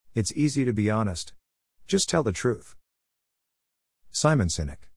It's easy to be honest. Just tell the truth. Simon Sinek.